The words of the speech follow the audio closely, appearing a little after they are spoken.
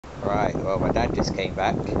Right, well my dad just came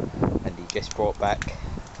back and he just brought back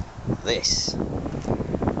this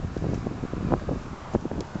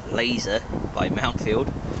Laser by Mountfield,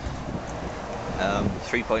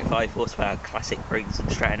 3.5 horsepower classic brigs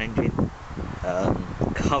and stratton engine,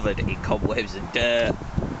 covered in cobwebs and dirt.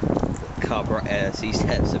 Carburetor seems to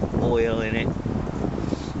have some oil in it.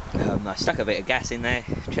 I stuck a bit of gas in there,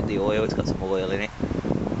 checked the oil, it's got some oil in it.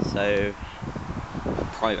 So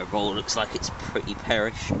primer ball looks like it's pretty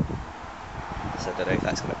perished, so I don't know if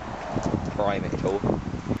that's going to prime it at all.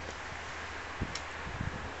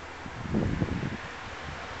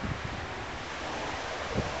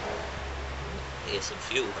 Here's some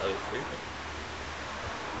fuel going through.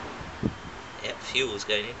 Yep, fuel's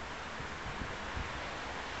going in.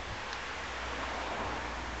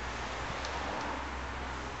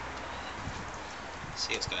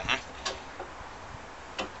 See what's going to happen.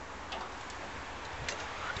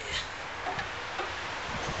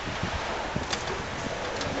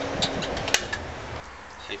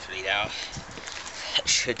 Hopefully now that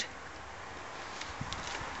should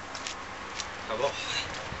come off.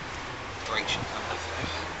 Brake should come off now.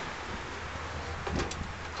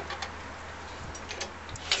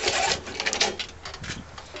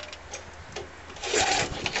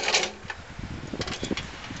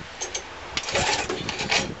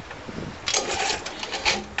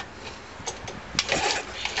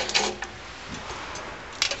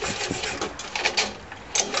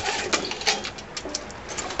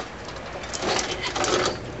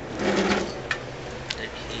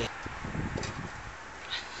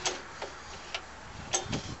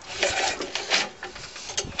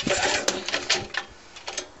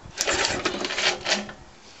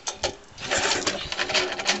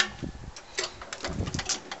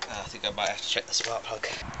 I might have to check the spark plug.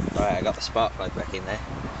 Right, I got the spark plug back in there.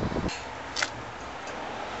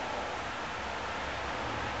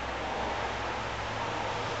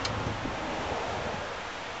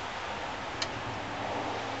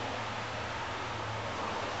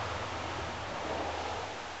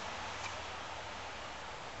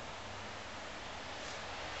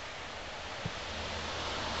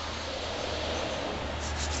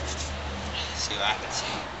 See what happens.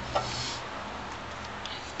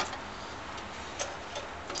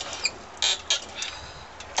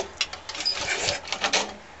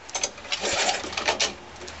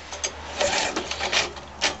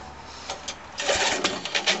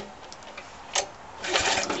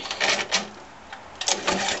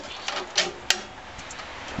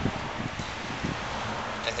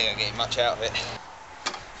 I don't think I'm getting much out of it.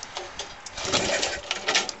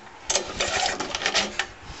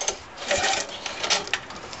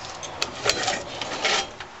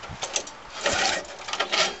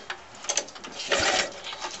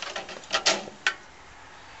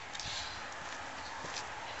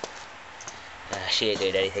 She ain't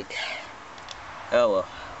doing anything. Oh well,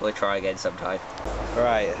 we'll try again sometime.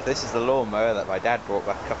 Right, this is the lawnmower that my dad brought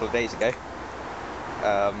back a couple of days ago.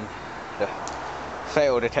 The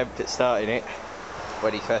failed attempt at starting it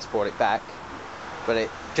when he first brought it back, but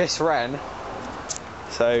it just ran,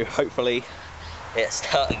 so hopefully it'll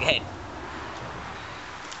start again.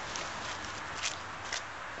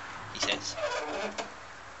 He says.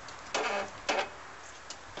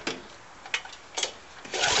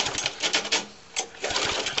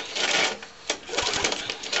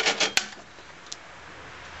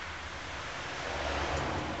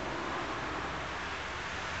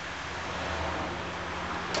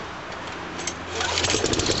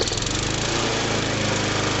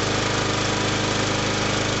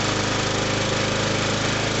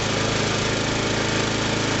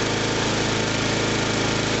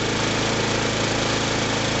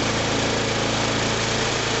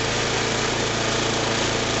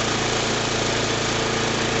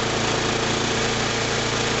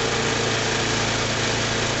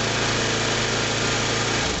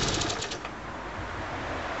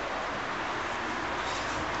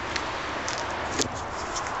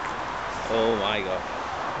 Oh my god,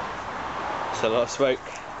 it's a lot of smoke.